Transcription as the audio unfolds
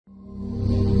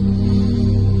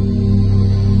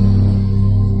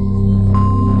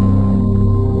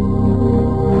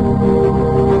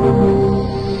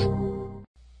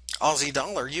Aussie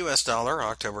dollar, US dollar,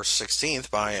 October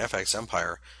 16th by FX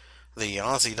Empire. The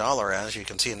Aussie dollar, as you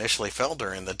can see, initially fell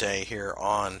during the day here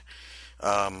on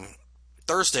um,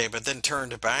 Thursday, but then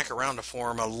turned back around to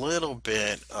form a little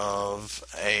bit of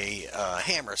a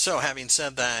hammer. So, having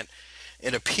said that,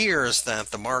 it appears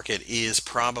that the market is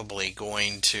probably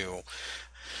going to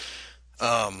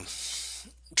um,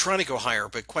 try to go higher,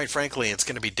 but quite frankly, it's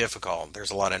going to be difficult.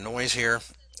 There's a lot of noise here,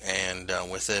 and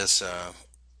with this,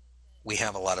 we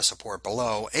have a lot of support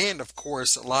below, and of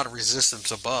course, a lot of resistance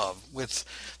above. With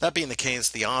that being the case,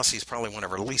 the Aussie is probably one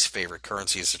of our least favorite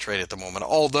currencies to trade at the moment,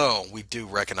 although we do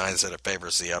recognize that it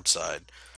favors the upside.